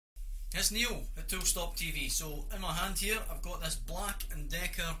It's Neil at Toolstop TV. So in my hand here I've got this Black &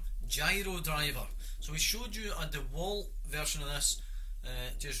 Decker gyro driver. So we showed you a DeWalt version of this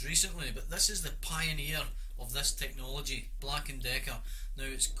just recently, but this is the pioneer of this technology, Black & Decker. Now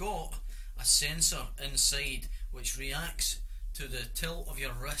it's got a sensor inside which reacts to the tilt of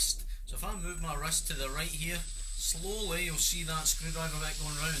your wrist. So if I move my wrist to the right here, slowly you'll see that screwdriver bit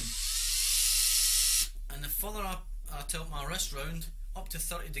going round. And the further I tilt my wrist round, up to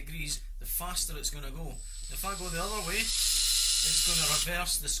 30 degrees, the faster it's going to go. If I go the other way, it's going to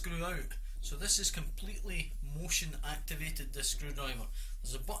reverse the screw out. So this is completely motion activated, this screwdriver.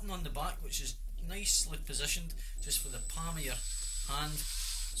 There's a button on the back which is nicely positioned just for the palm of your hand,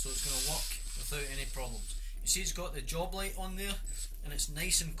 so it's going to work without any problems. You see it's got the job light on there, and it's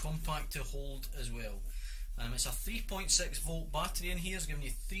nice and compact to hold as well. It's a 3.6 volt battery in here, it's giving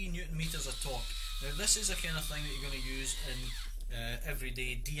you 3 Newton meters of torque. Now this is the kind of thing that you're going to use in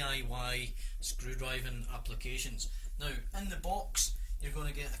everyday DIY screwdriving applications. Now in the box you're going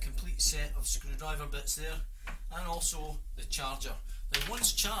to get a complete set of screwdriver bits there, and also the charger. Now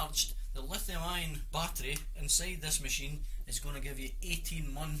once charged, the lithium ion battery inside this machine is going to give you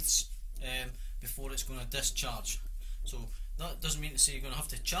 18 months before it's going to discharge. So that doesn't mean to say you're going to have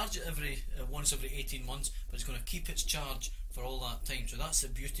to charge it once every 18 months, but it's going to keep its charge for all that time. So that's the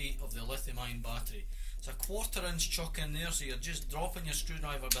beauty of the lithium ion battery. It's a 1/4 inch chuck in there, so you're just dropping your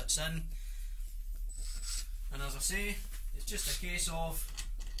screwdriver bits in, and as I say, it's just a case of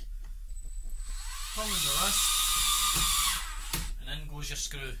turning the wrist and in goes your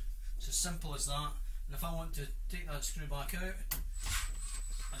screw. It's as simple as that. And if I want to take that screw back out,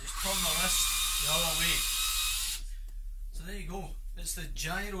 I just turn my wrist the other way. So there you go, it's the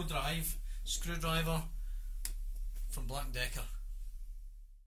gyro drive screwdriver from Black & Decker.